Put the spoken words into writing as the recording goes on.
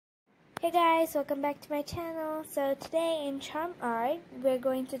Hey guys, welcome back to my channel. So today in Charm Art, we're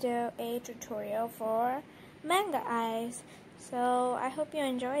going to do a tutorial for manga eyes. So I hope you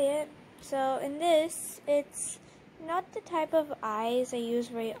enjoy it. So in this, it's not the type of eyes I use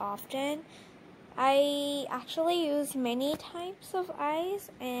very often. I actually use many types of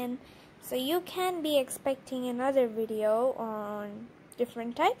eyes, and so you can be expecting another video on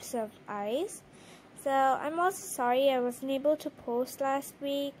different types of eyes. So I'm also sorry I wasn't able to post last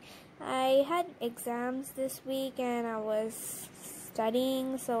week. I had exams this week and I was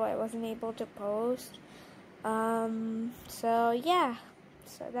studying, so I wasn't able to post. So yeah,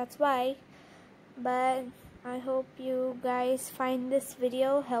 so that's why. But I hope you guys find this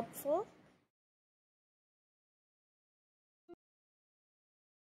video helpful.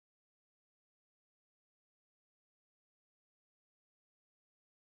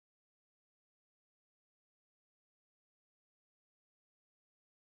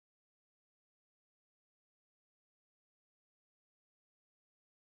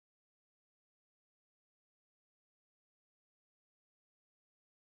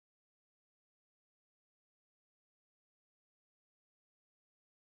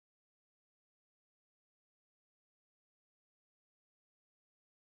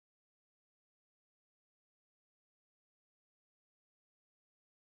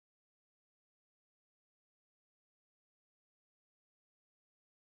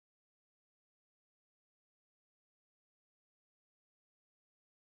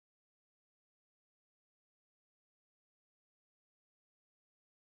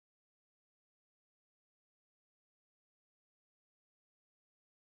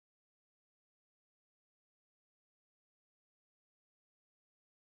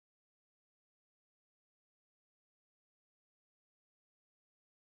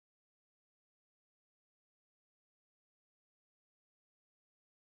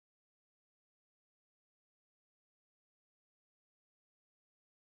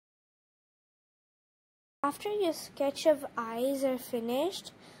 After your sketch of eyes are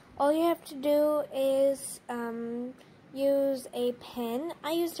finished, all you have to do is use a pen.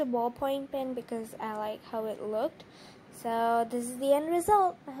 I used a ballpoint pen because I like how it looked. So this is the end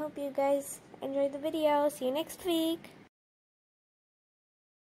result. I hope you guys enjoyed the video. See you next week.